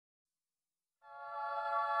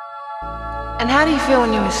And how do you feel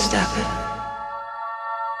when you're with Stefan?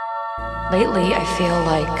 Lately, I feel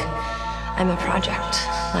like I'm a project.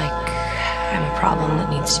 Like I'm a problem that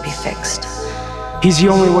needs to be fixed. He's the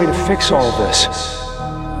only way to fix all of this.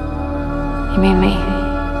 You mean me?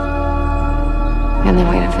 The only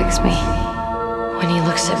way to fix me. When he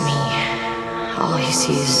looks at me, all he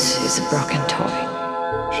sees is a broken toy.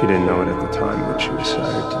 She didn't know it at the time that she was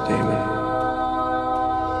sired to Damon.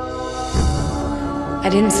 I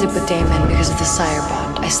didn't sleep with Damon because of the sire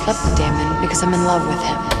bond. I slept with Damon because I'm in love with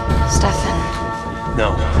him. Stefan.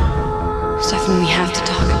 No. Stefan, we have to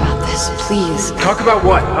talk about this, please. Talk about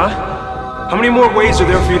what, huh? How many more ways are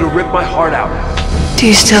there for you to rip my heart out? Do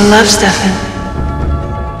you still love Stefan?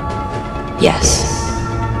 Yes.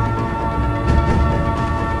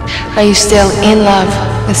 Are you still in love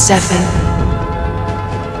with Stefan?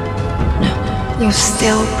 No. You're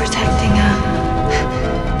still protecting her?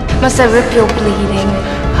 Must I rip your bleeding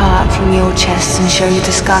heart from your chest and show you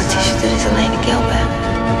the scar tissue that is Elena Gilbert?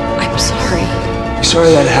 I'm sorry. You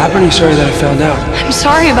sorry that it happened? You sorry that I found out? I'm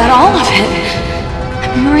sorry about all of it.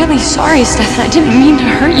 I'm really sorry, Stefan. I didn't mean to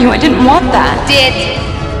hurt you. I didn't want that. Did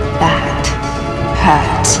that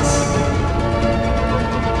hurt?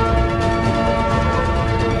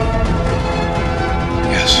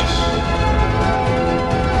 Yes.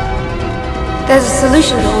 There's a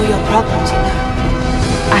solution to all your problems, you know.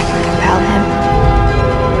 I can compel him.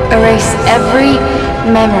 Erase every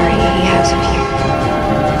memory he has of you.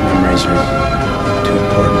 Memories are too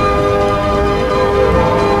important.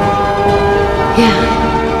 Yeah.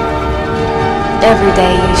 Every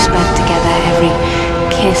day you spent together, every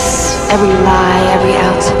kiss, every lie, every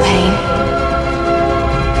ounce of pain.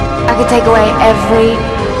 I could take away every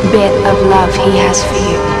bit of love he has for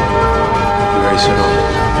you. Erase it all.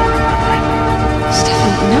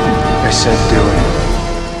 Stefan, no. I said do it.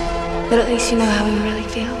 But at least you know how he really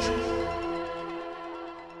feels.